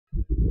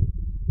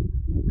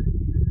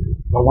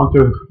I want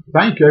to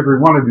thank every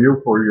one of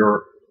you for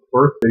your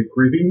birthday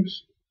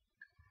greetings.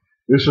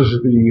 This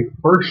is the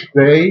first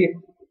day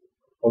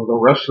of the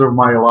rest of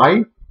my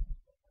life,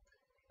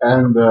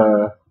 and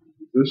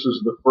this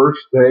is the first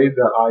day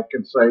that I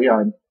can say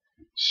I'm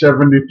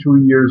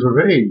 72 years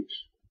of age.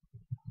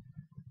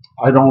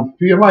 I don't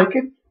feel like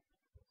it.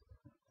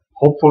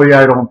 Hopefully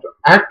I don't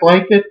act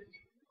like it,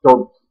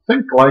 don't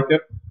think like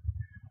it,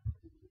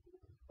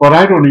 but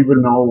I don't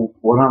even know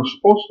what I'm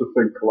supposed to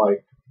think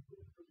like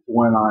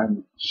when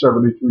I'm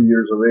 72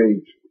 years of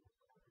age.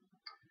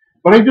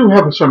 But I do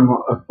have some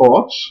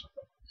thoughts.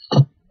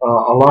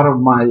 A lot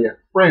of my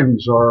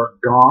friends are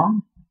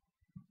gone.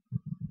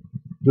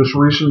 Just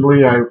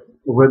recently I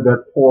read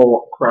that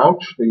Paul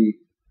Crouch, the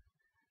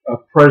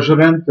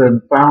president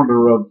and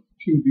founder of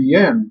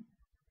TBN,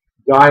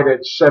 died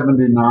at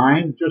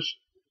 79, just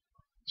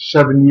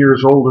 7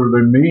 years older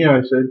than me.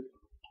 I said,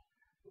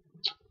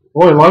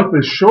 boy, life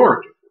is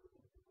short.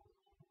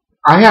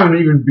 I haven't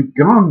even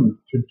begun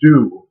to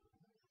do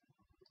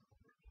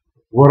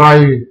what I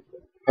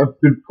have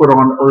been put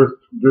on earth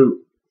to do.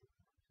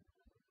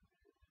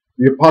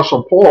 The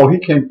Apostle Paul, he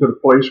came to the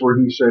place where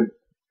he said,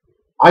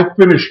 I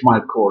finished my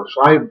course.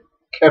 I've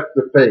kept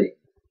the faith.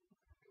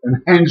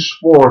 And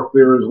henceforth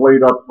there is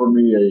laid up for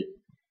me a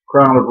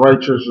crown of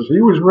righteousness.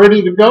 He was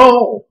ready to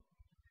go.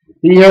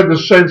 He had the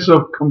sense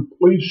of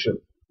completion.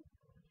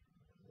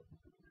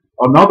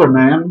 Another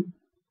man,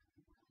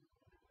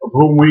 of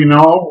whom we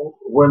know,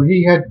 when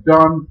he had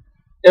done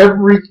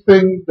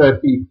everything that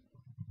he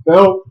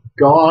felt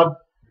God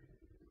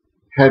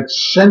had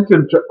sent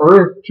him to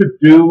earth to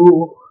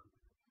do,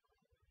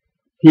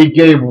 he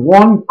gave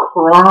one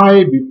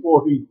cry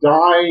before he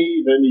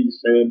died, and he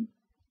said,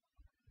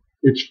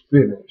 it's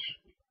finished.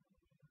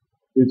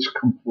 It's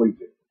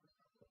completed.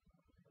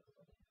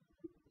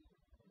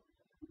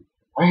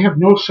 I have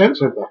no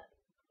sense of that.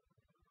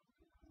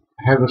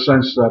 I have the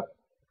sense that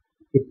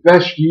the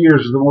best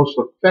years, the most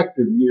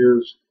effective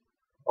years,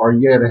 are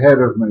yet ahead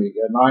of me.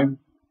 And I'm,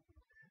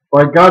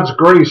 by God's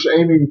grace,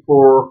 aiming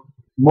for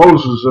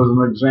Moses as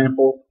an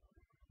example.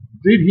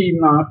 Did he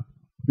not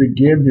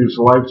begin his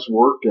life's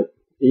work at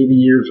 80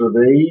 years of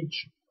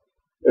age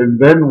and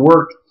then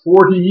worked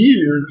 40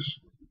 years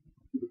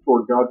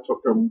before God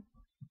took him?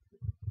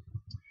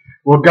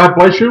 Well, God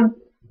bless you,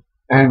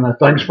 and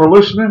thanks for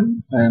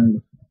listening,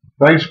 and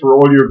thanks for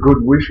all your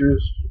good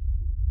wishes.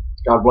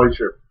 God bless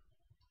you.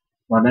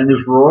 My name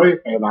is Roy,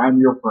 and I'm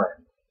your friend.